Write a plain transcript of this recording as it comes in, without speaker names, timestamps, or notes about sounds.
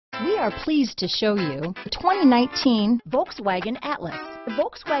We are pleased to show you the 2019 Volkswagen Atlas. The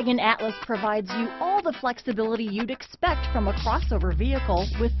Volkswagen Atlas provides you all the flexibility you'd expect from a crossover vehicle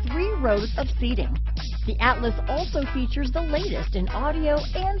with 3 rows of seating. The Atlas also features the latest in audio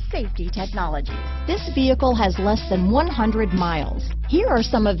and safety technologies. This vehicle has less than 100 miles. Here are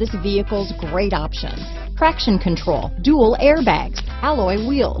some of this vehicle's great options: traction control, dual airbags, alloy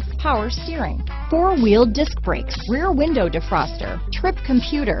wheels, power steering, 4-wheel disc brakes, rear window defroster, trip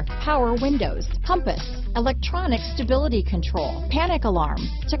computer, power windows, compass, electronic stability control, panic alarm,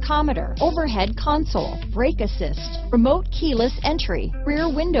 tachometer, overhead console, brake assist, remote keyless entry, rear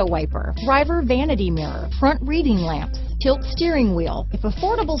window wiper, driver vanity mirror, front reading lamps, tilt steering wheel. If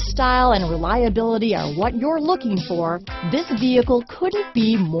affordable style and reliability are what you're looking for, this vehicle couldn't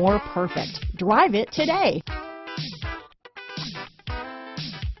be more perfect. Drive it today.